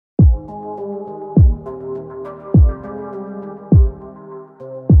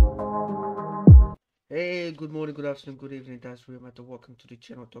day, good morning, good afternoon, good evening. That's where I'm welcome to the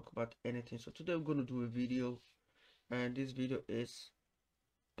channel, talk about anything. So today we're going to do a video, and this video is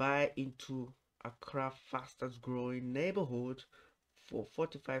buy into Accra fastest growing neighborhood for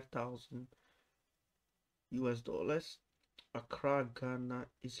 45,000 US dollars. Accra, Ghana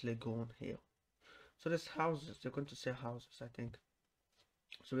is LEGON here. So there's houses, they're going to sell houses, I think.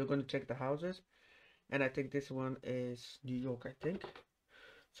 So we're going to check the houses, and I think this one is New York, I think.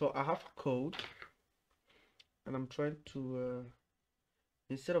 So I have a code, and I'm trying to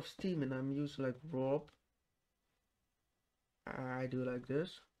instead of steaming, I'm using like Rob. I do like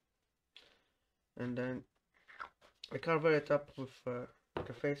this, and then I cover it up with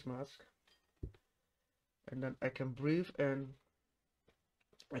the face mask, and then I can breathe and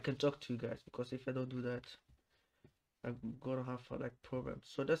I can talk to you guys, because if I don't do that, I'm gonna have like problems.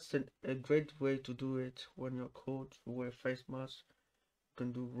 So that's a great way to do it. When you're cold, you wear a face mask, you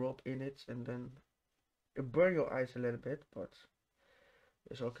can do Rob in it, and then it burn your eyes a little bit, but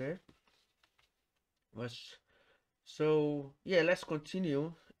it's okay. So yeah, let's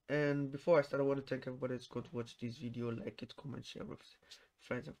continue. And before I start, I want to thank everybody that's going to watch this video, like it, comment, share with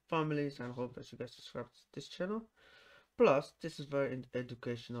friends and families, and I hope that you guys subscribe to this channel. Plus, this is very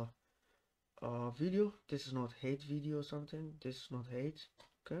educational video. This is not hate video or something. This is not hate.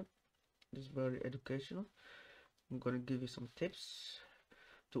 Okay, this is very educational. I'm going to give you some tips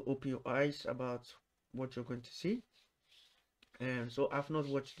to open your eyes about what you're going to see. And so I've not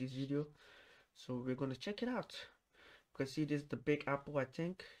watched this video, so we're going to check it out. You can see this is the Big Apple, I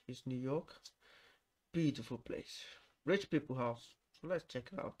think. It's New York. Beautiful place. Rich people house. So let's check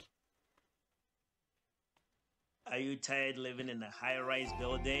it out. Are you tired living in a high-rise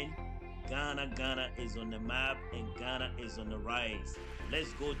building? Ghana is on the map, and Ghana is on the rise.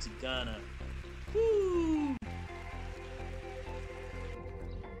 Let's go to Ghana. Woo!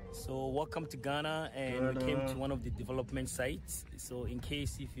 So welcome to Ghana, and we came to one of the development sites. So in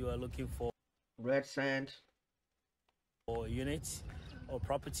case if you are looking for red sand or units or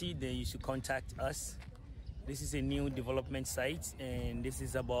property, then you should contact us. This is a new development site, and this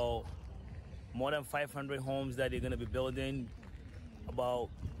is about more than 500 homes that they're going to be building, about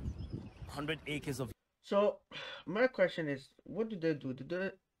 100 acres of. So my question is, what do they do? Do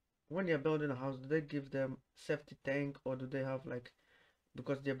they, when they're building a house, do they give them safety tank, or do they have like,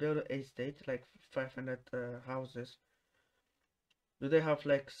 because they're building a state like 500 houses, do they have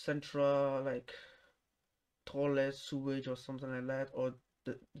like central like toilet, sewage or something like that, or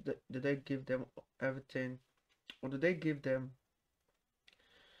do they give them everything, or do they give them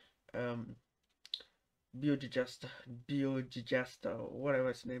biodigester, whatever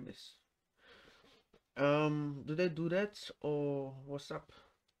its name is? Do they do that, or what's up?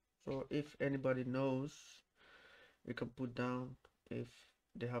 So if anybody knows, you can put down if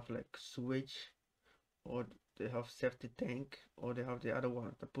they have like sewage, or they have safety tank, or they have the other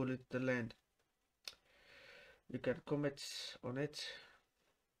one, to put it the land. You can comment on it.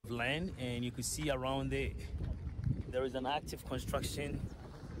 Land, and you can see around it there is an active construction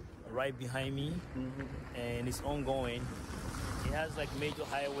right behind me, and it's ongoing. It has like major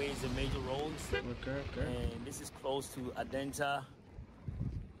highways and major roads. Okay. And this is close to Adenta,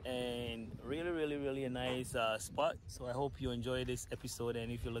 and really a nice spot. So I hope you enjoy this episode,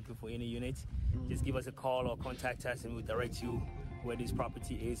 and if you're looking for any unit, just give us a call or contact us, and we'll direct you where this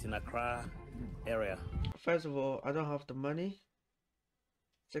property is in Accra area. First of all, I don't have the money.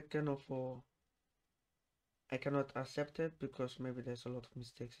 Second of all, I cannot accept it because maybe there's a lot of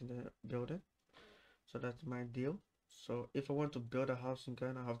mistakes in the building. So that's my deal. So if I want to build a house in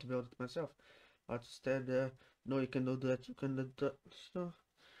Ghana, I have to build it myself. I have to stand there. No, you can do that. You can do that. So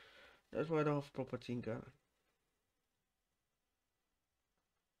that's why I don't have property in Ghana.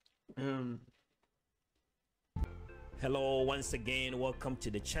 Hello, once again, welcome to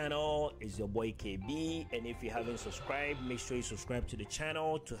the channel. It's your boy KB, and if you haven't subscribed, make sure you subscribe to the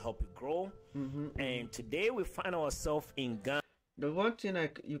channel to help it grow. And today we find ourselves in Ghana. The one thing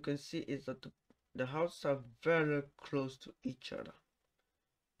you can see is that the houses are very close to each other,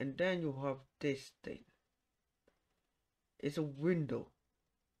 and then you have this thing. It's a window,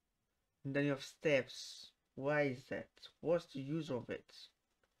 and then you have steps. Why is that? What's the use of it?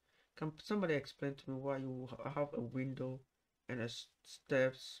 Can somebody explain to me why you have a window and a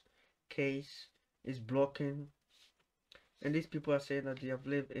steps case is blocking? And these people are saying that they have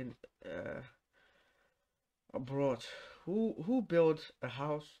lived in abroad. Who built a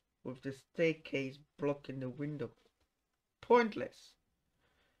house with the staircase blocking the window? Pointless.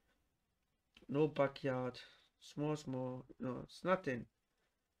 No backyard. Small. No, it's nothing.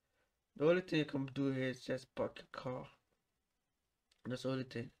 The only thing you can do here is just park a car. That's the only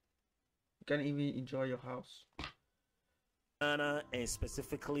thing. You can even enjoy your house. Ghana, and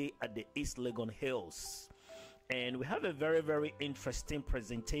specifically at the East Legon Hills. And we have a very interesting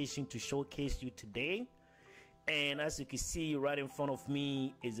presentation to showcase you today. And as you can see right in front of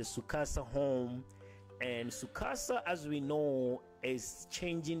me is the Sukasa home. And Sukasa, as we know, is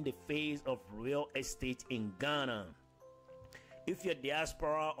changing the face of real estate in Ghana. If you're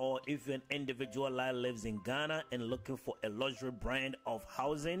diaspora or if you're an individual that lives in Ghana and looking for a luxury brand of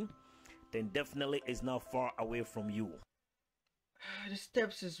housing, then definitely it's not far away from you. The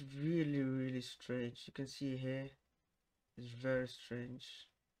steps is really strange. You can see here, it's very strange.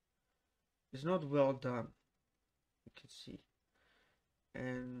 It's not well done. You can see,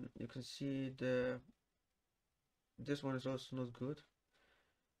 and you can see this one is also not good.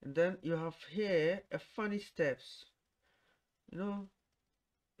 And then you have here a funny steps. You know,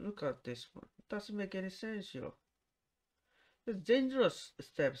 look at this one. It doesn't make any sense, yo. It's dangerous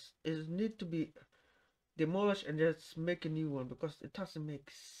steps. It need to be demolished and just make a new one because it doesn't make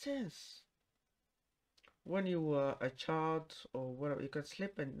sense. When you are a child or whatever, you can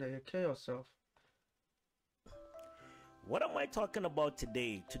slip and kill yourself. What am I talking about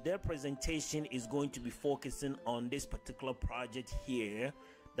today? Today's presentation is going to be focusing on this particular project here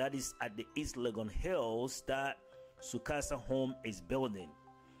that is at the East Legon Hills that Sukasa Home is building.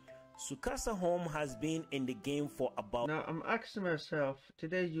 Sukasa Home has been in the game for about... Now I'm asking myself,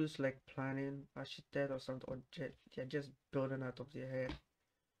 did they use like planning, architect or something, or they're just building out of their head?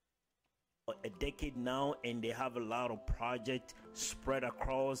 A decade now, and they have a lot of projects spread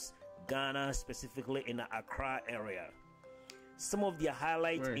across Ghana, specifically in the Accra area. Some of their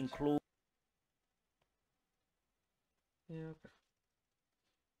highlights include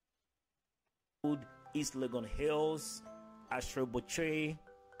East Legon Hills, Ashrebuche,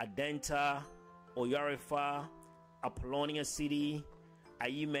 Adenta, Oyarifa, Apollonia City,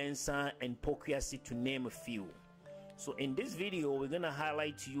 Ayimensa, and Pokuasi, to name a few. So in this video, we're going to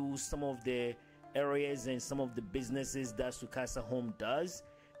highlight to you some of the areas and some of the businesses that Sukasa Home does.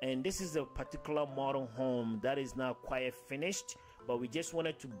 And this is a particular model home that is now quite finished, but we just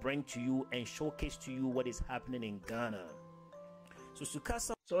wanted to bring to you and showcase to you what is happening in Ghana. So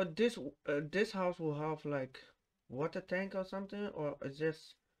Sukasa... So this house will have like water tank or something, or is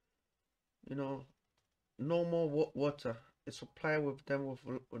just, you know, normal water? It's supplied with them with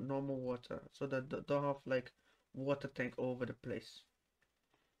normal water, so that they don't have like water tank all over the place.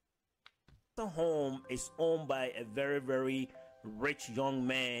 The home is owned by a very rich young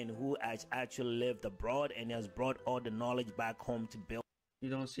man who has actually lived abroad and has brought all the knowledge back home to build. You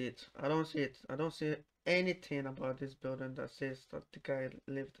don't see it. I don't see it. I don't see anything about this building that says that the guy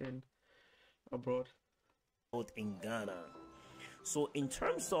lived in abroad. In Ghana. So in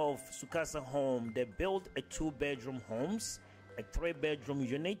terms of Sukasa Home, they built a 2-bedroom homes, a 3-bedroom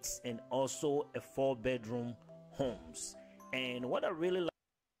units, and also a 4-bedroom homes. And what I really like...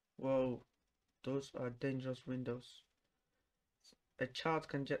 Whoa, those are dangerous windows. A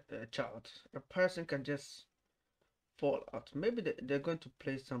person can just fall out. Maybe they're going to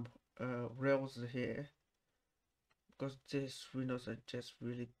place some rails here, because these windows are just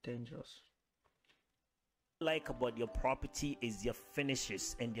really dangerous. Like about your property is your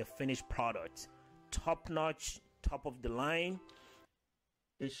finishes and your finished product. Top notch, top of the line.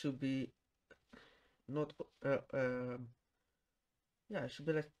 It should be not yeah, it should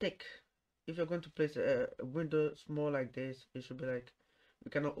be like thick. If you're going to place a window small like this, it should be like,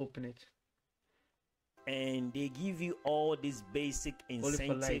 we cannot open it. And they give you all these basic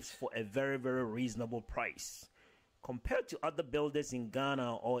incentives for a very reasonable price. Compared to other builders in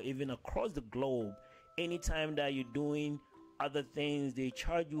Ghana or even across the globe, anytime that you're doing other things, they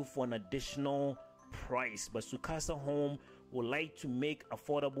charge you for an additional price. But Sukasa Home would like to make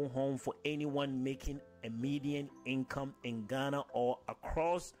affordable home for anyone making a median income in Ghana or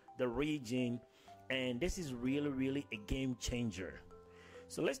across the region, and this is really a game changer.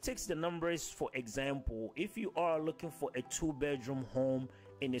 So let's take the numbers. For example, if you are looking for a 2-bedroom home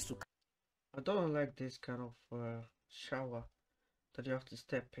in a Sukasa... I don't like this kind of shower that you have to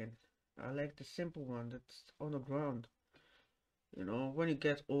step in. I like the simple one that's on the ground. You know, when you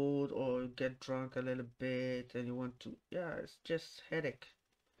get old or you get drunk a little bit and you want to, yeah, it's just headache.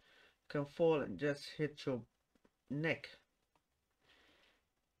 You can fall and just hit your neck.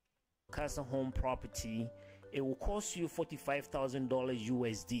 Sukasa Home property, it will cost you $45,000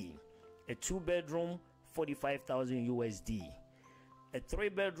 USD. A 2-bedroom, $45,000 USD. A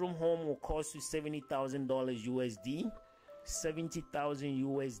 3-bedroom home will cost you $70,000 USD. $70,000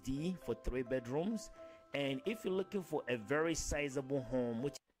 USD for 3 bedrooms. And if you're looking for a very sizable home,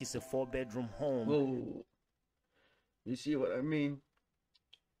 which is a 4-bedroom home... Whoa, you see what I mean?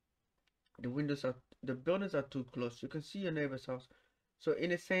 the buildings are too close. You can see your neighbor's house. So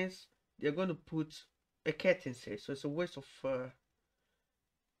in a sense, they're going to put a curtain here. So it's a waste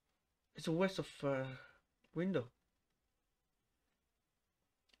of window.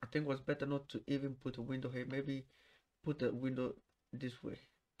 I think it was better not to even put a window here. Maybe put a window this way,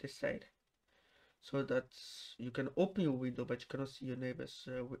 this side, so that you can open your window but you cannot see your neighbors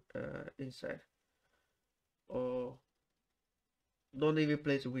inside. Or don't even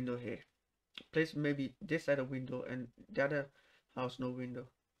place a window here. Place maybe this side a window and the other house no window.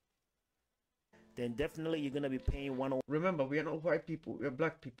 Then definitely you're gonna be paying one. Remember, we are not white people, we are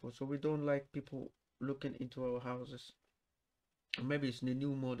black people, so we don't like people looking into our houses. Or maybe it's the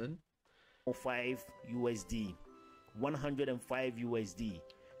new modern. 5 USD, 105 USD.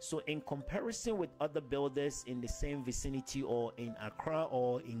 So in comparison with other builders in the same vicinity or in Accra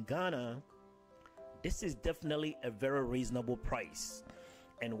or in Ghana, this is definitely a very reasonable price.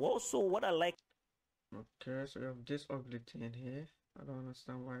 And also what I like. Okay, so you have this ugly thing here. I don't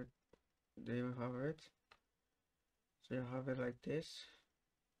understand why they even have it. So you have it like this.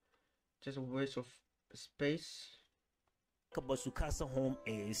 Just a waste of space. About Sukasa Home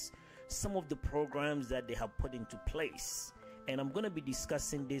is some of the programs that they have put into place, and I'm going to be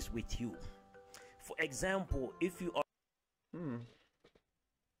discussing this with you. For example, if you are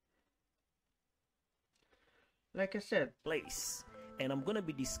like I said, place, and I'm going to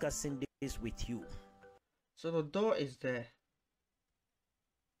be discussing this with you. So the door is there.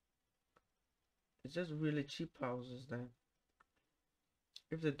 It's just really cheap houses then.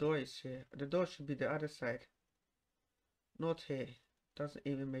 If the door is here, the door should be the other side, not here. Doesn't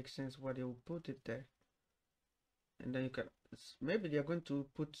even make sense why they will put it there. And then you can, maybe they're going to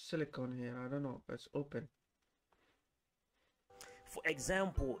put silicone here, I don't know, but it's open. For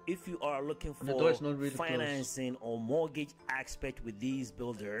example, if you are looking for really financing or mortgage aspect with these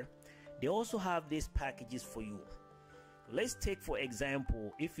builder, they also have these packages for you. Let's take, for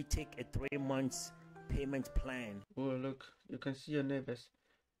example, if you take a 3 months payment plan. Oh, look, you can see your neighbors.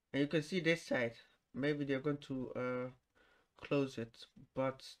 And you can see this side. Maybe they're going to close it,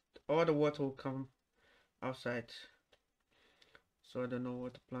 but all the water will come outside. So I don't know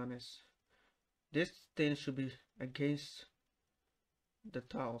what the plan is. This thing should be against the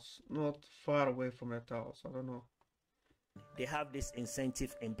tiles, not far away from the tiles. I don't know. They have this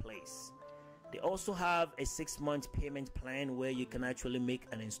incentive in place. They also have a 6 month payment plan where you can actually make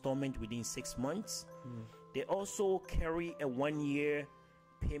an installment within 6 months. They also carry a 1 year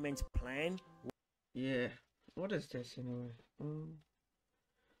payment plan. Yeah, what is this anyway?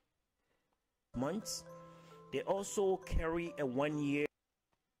 Months. They also carry a 1 year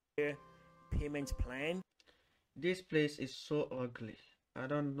payment plan. This place is so ugly. I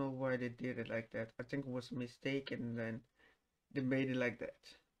don't know why they did it like that. I think it was a mistake and then they made it like that.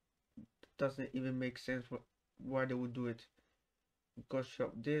 It doesn't even make sense why they would do it. Because you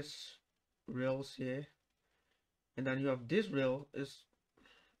have this rails here and then you have this rail. Is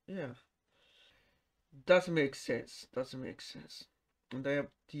yeah, doesn't make sense. Doesn't make sense. And they have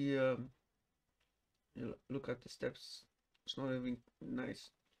the you look at the steps. It's not even nice.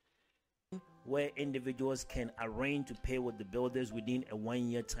 Where individuals can arrange to pay with the builders within a 1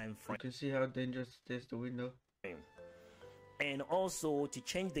 year time frame. You can see how dangerous it is, the window. And also to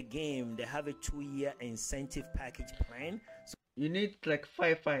change the game, they have a 2 year incentive package plan. So you need like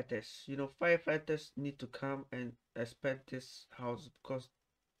firefighters. You know, firefighters need to come and inspect this house because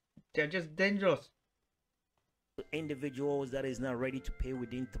they're just dangerous. Individuals that is not ready to pay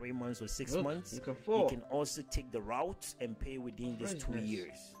within 3 months or 6 months, you can also take the route and pay within these 2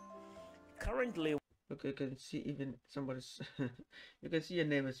 years. Currently, look, you can see even somebody's you can see your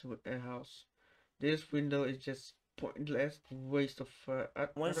neighbor's house. This window is just pointless, waste of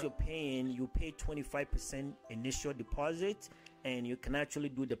once you're paying, you pay 25% initial deposit and you can actually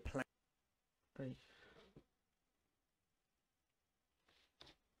do the plan.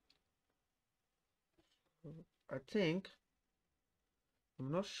 I think,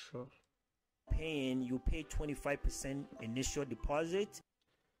 I'm not sure. Paying, you pay 25% initial deposit.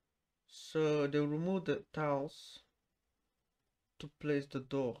 So they remove the tiles to place the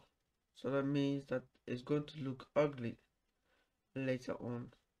door. So that means that it's going to look ugly later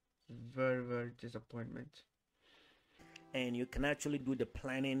on. Very, very disappointment. And you can actually do the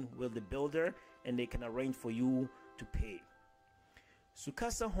planning with the builder and they can arrange for you to pay.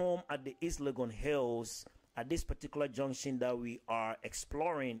 Sukasa Home at the East Legon Hills, at this particular junction that we are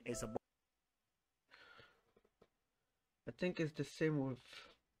exploring, is about, I think it's the same with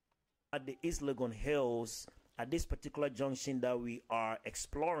at the East Legon Hills, at this particular junction that we are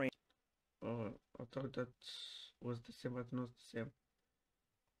exploring. Oh, I thought that was the same, but not the same.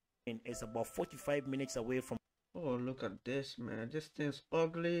 and it's about 45 minutes away from. Oh, look at this, man. This thing's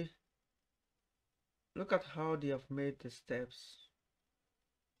ugly. Look at how they have made the steps.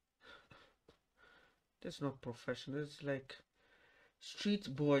 This is not professional. It's like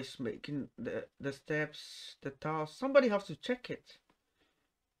street boys making the steps, the tiles. Somebody has to check it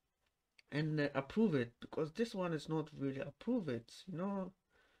and approve it, because this one is not really approve it, you know.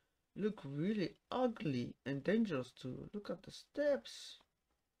 Look really ugly and dangerous too. Look at the steps.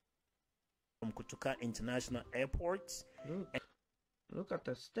 From Kutuka International Airport. Look at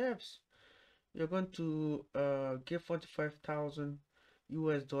the steps. You're going to give 45,000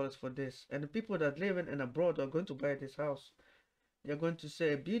 US dollars for this, and the people that live in and abroad are going to buy this house. They're going to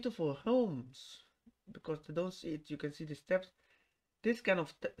say beautiful homes, because they don't see it. You can see the steps. This kind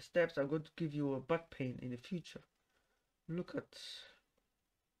of steps are going to give you a back pain in the future. Look at,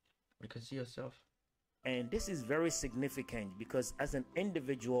 you can see yourself. And this is very significant because as an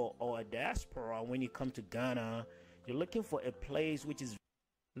individual or a diaspora, when you come to Ghana, you're looking for a place which is.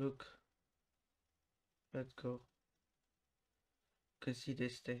 Look, let's go. You can see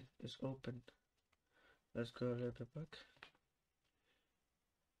this thing is open. Let's go a little bit back.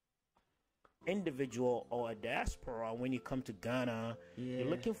 Individual or a diaspora, when you come to Ghana, you're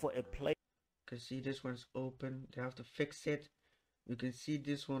looking for a place. You can see this one's open. They have to fix it. You can see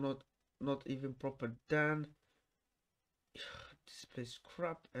this one not even proper done. This place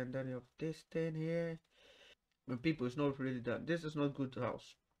crap. And then you have this thing here. When people, it's not really done. This is not good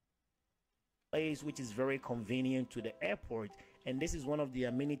house. Place which is very convenient to the airport, and this is one of the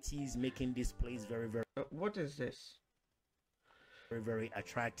amenities making this place very what is this? Very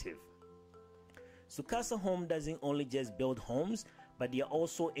attractive. So Casa Home doesn't only just build homes, but they are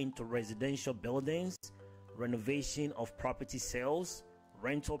also into residential buildings, renovation of property sales,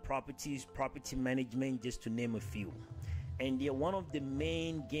 rental properties, property management, just to name a few. And they are one of the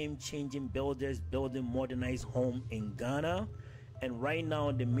main game-changing builders building modernized home in Ghana. And right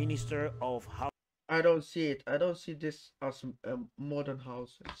now, the Minister of Housing. I don't see it. I don't see this as modern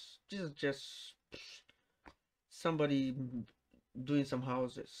houses. This is just somebody doing some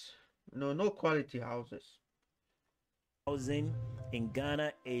houses. No quality houses. Housing in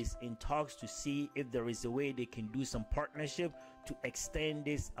Ghana is in talks to see if there is a way they can do some partnership to extend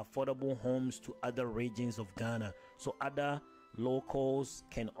these affordable homes to other regions of Ghana, so other locals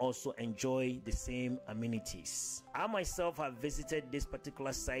can also enjoy the same amenities. I myself have visited this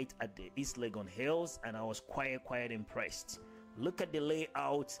particular site at the East Legon Hills, and I was quite impressed. Look at the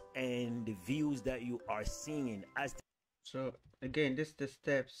layout and the views that you are seeing as so again, this is the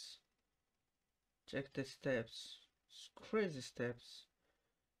steps. Check the steps. It's crazy steps,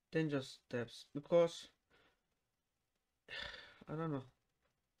 dangerous steps, because I don't know.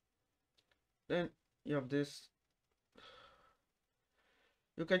 Then you have this.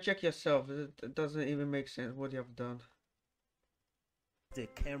 You can check yourself. It doesn't even make sense what you have done. The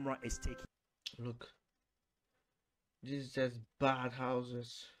camera is taking. Look, this is just bad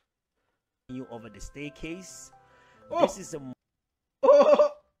houses. You over the staircase. Oh. This is a. Oh,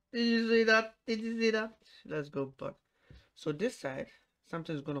 did you see that? Did you see that? Let's go back. So this side,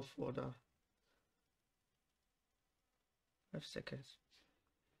 something's gonna fall down. 5 seconds.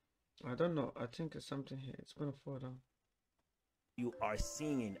 I don't know. I think there's something here. It's gonna fall down. You are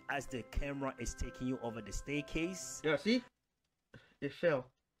seeing as the camera is taking you over the staircase. Yeah, see? It fell.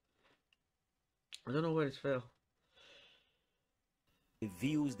 I don't know where it fell. The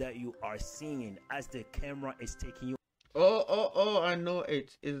views that you are seeing as the camera is taking you. Oh, I know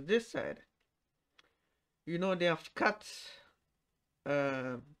it. It's this side. You know, they have cut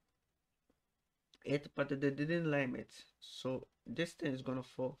it, but they didn't lime it. So this thing is gonna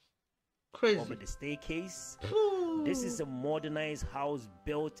fall. Crazy. Over the staircase. Ooh. This is a modernized house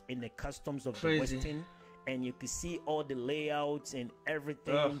built in the customs of the Western, and you can see all the layouts and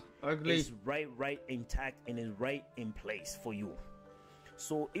everything is right intact and is right in place for you.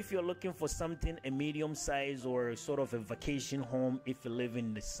 So if you're looking for something a medium size or sort of a vacation home, if you live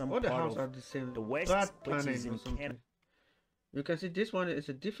in some part of the West, which is in Canada, you can see this one is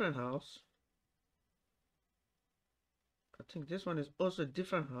a different house. I think this one is also a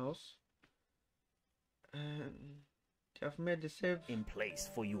different house, and they have made the same in place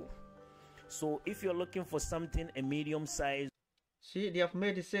for you. So if you're looking for something a medium size, see, they have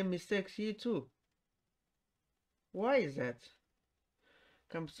made the same mistakes here too. Why is that?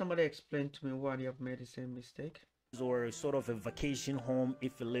 Can somebody explain to me why they have made the same mistake? Or sort of a vacation home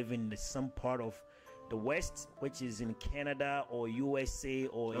if you live in some part of the West, which is in Canada or USA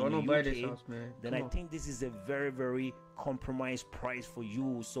or in the UK, buy this house, man. then I think this is a very compromised price for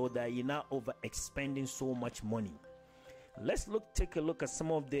you, so that you're not overexpending so much money. Let's take a look at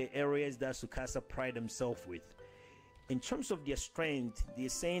some of the areas that Sukasa pride themselves with. In terms of their strength, they're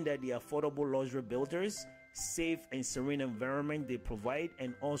saying that the affordable luxury builders, safe and serene environment they provide,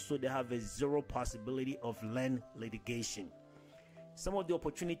 and also they have a zero possibility of land litigation. Some of the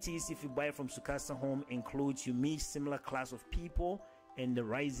opportunities if you buy from Sukasa Home includes you meet similar class of people and the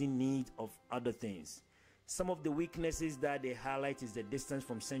rising need of other things. Some of the weaknesses that they highlight is the distance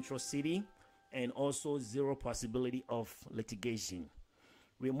from central city and also zero possibility of litigation.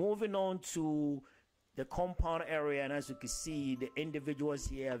 We're moving on to the compound area, and as you can see, the individuals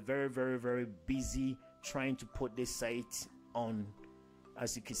here are very busy trying to put this site on,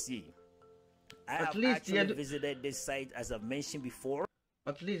 as you can see. I have actually visited this site, as I've mentioned before.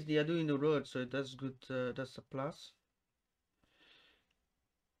 At least they are doing the road, so that's good. That's a plus.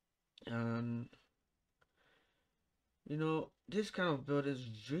 And you know, this kind of building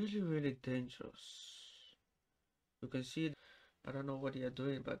is really dangerous. You can see, I don't know what they are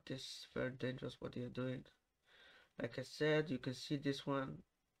doing, but this is very dangerous what they are doing. Like I said, you can see this one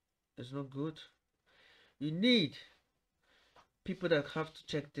is not good. You need people that have to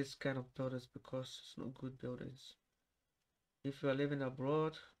check this kind of buildings because it's not good buildings. If you are living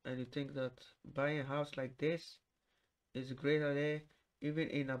abroad and you think that buying a house like this is a great idea, even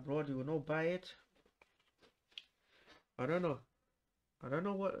in abroad you will not buy it. I don't know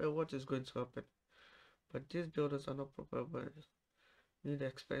what is going to happen, but these buildings are not proper, but need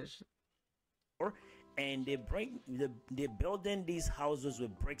expansion. And they're building these houses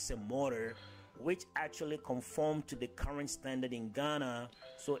with bricks and mortar, which actually conform to the current standard in Ghana.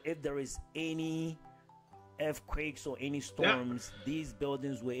 So if there is any earthquakes or any storms, these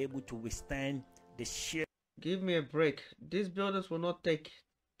buildings were able to withstand the sheer. Give me a break. These buildings will not take.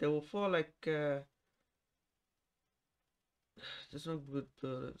 They will fall like. There's no good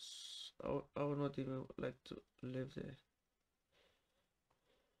buildings. I would not even like to live there.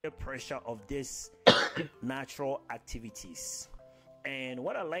 The pressure of this natural activities. And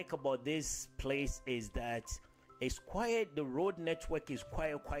what I like about this place is that it's quiet. The road network is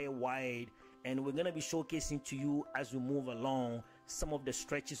quite wide, and we're gonna be showcasing to you as we move along some of the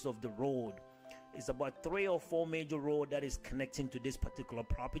stretches of the road. It's about 3 or 4 major roads that is connecting to this particular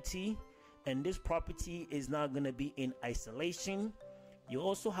property, and this property is not gonna be in isolation. You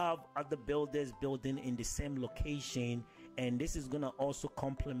also have other builders building in the same location, and this is gonna also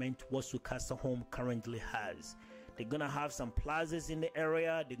complement what Sukasa Home currently has. They're gonna have some plazas in the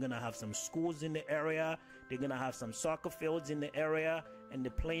area, they're gonna have some schools in the area, they're gonna have some soccer fields in the area, and the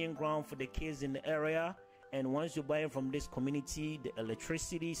playing ground for the kids in the area. And once you buy it from this community, the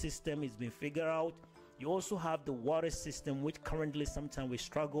electricity system is being figured out. You also have the water system, which currently sometimes we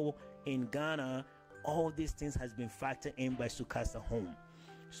struggle in Ghana. All these things has been factored in by Sukasa Home.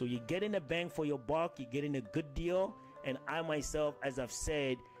 So you're getting a bang for your buck, you're getting a good deal. And I myself, as I've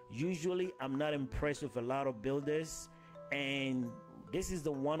said, usually I'm not impressed with a lot of builders, and this is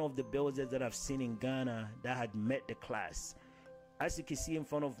the one of the builders that I've seen in Ghana that had met the class. As you can see in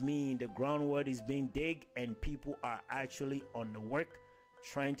front of me, the groundwork is being digged and people are actually on the work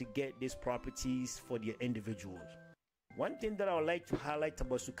trying to get these properties for their individuals. One thing that I would like to highlight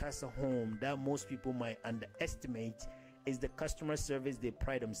about Sukasa Home that most people might underestimate is the customer service they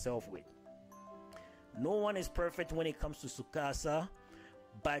pride themselves with. No one is perfect when it comes to Sukasa,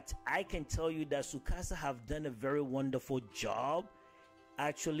 but I can tell you that Sukasa have done a very wonderful job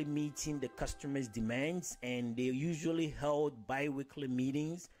actually meeting the customers' demands, and they usually held bi-weekly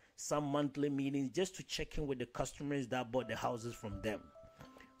meetings, some monthly meetings, just to check in with the customers that bought the houses from them.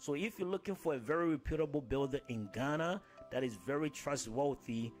 So if you're looking for a very reputable builder in Ghana that is very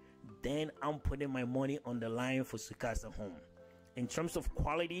trustworthy, then I'm putting my money on the line for Sukasa Home. In terms of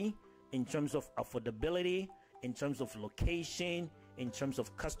quality, in terms of affordability, in terms of location, in terms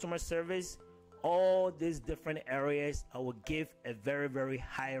of customer service, all these different areas, I will give a very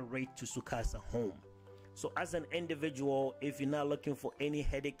high rate to Sukasa Home. So as an individual, if you're not looking for any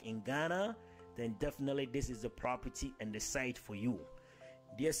headache in Ghana, then definitely this is the property and the site for you.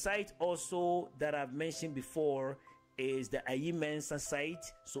 The site also that I've mentioned before is the Ayi Mensa site.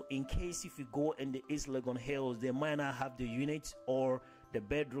 So in case if you go in the East Legon Hills, they might not have the units or the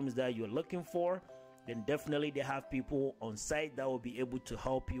bedrooms that you're looking for, then definitely they have people on site that will be able to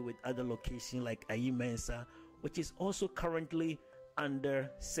help you with other locations like Ayi Mensa, which is also currently under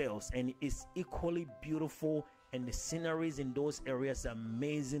sales, and it's equally beautiful, and the sceneries in those areas are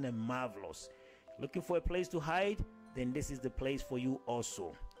amazing and marvelous. Looking for a place to hide? Then this is the place for you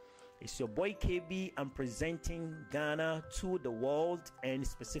also. It's your boy KB. I'm presenting Ghana to the world, and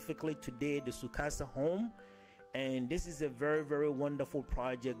specifically today the Sukasa Home. And this is a very wonderful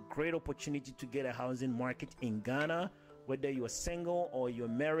project, great opportunity to get a housing market in Ghana whether you're single or you're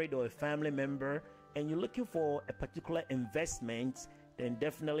married or a family member and you're looking for a particular investment, then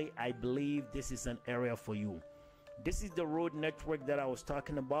definitely I believe this is an area for you. This is the road network that I was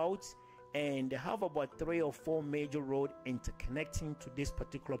talking about, and they have about 3 or 4 major roads interconnecting to this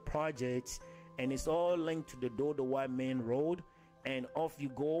particular project, and it's all linked to the Dodowa main road, and off you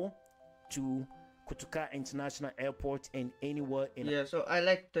go to Kutuka International Airport and anywhere in. Yeah, so I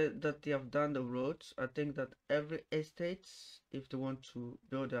like that they have done the roads. I think that every estate, if they want to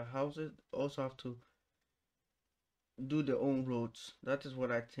build their houses, also have to do their own roads. That is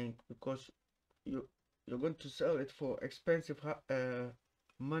what I think, because you're going to sell it for expensive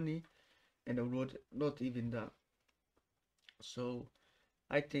money, and the road not even done. So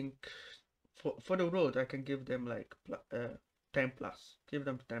I think for the road I can give them like 10 plus, give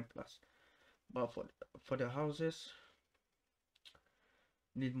them 10 plus, but for the houses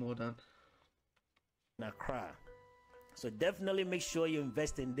need more than Accra. So definitely make sure you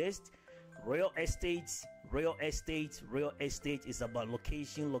invest in this. Real estate is about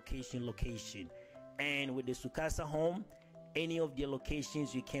location. And with the Sukasa home, any of the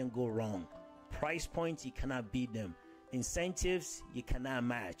locations, you can't go wrong. Price points, you cannot beat them. Incentives, you cannot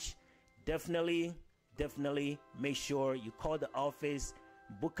match. Definitely make sure you call the office,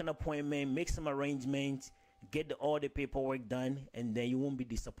 book an appointment, make some arrangements, get all the paperwork done, and then you won't be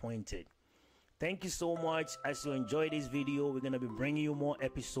disappointed. Thank you so much. As you enjoy this video, we're going to be bringing you more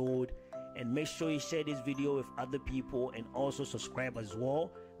episodes, and make sure you share this video with other people, and also subscribe as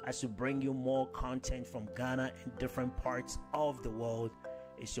well, as we bring you more content from Ghana and different parts of the world.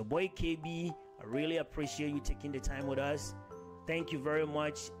 It's your boy KB. I really appreciate you taking the time with us. Thank you very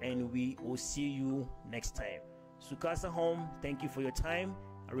much, and we will see you next time. Sukasa Home, thank you for your time.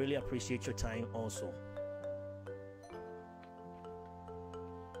 I really appreciate your time also.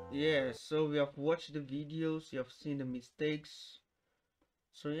 Yeah, so we have watched the videos, you have seen the mistakes.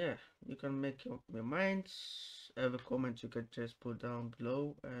 So yeah, you can make your minds. Every comment you can just put down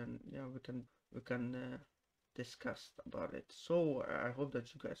below, and yeah, we can discuss about it. So I hope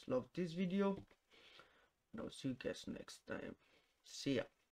that you guys loved this video, and I'll see you guys next time. See ya.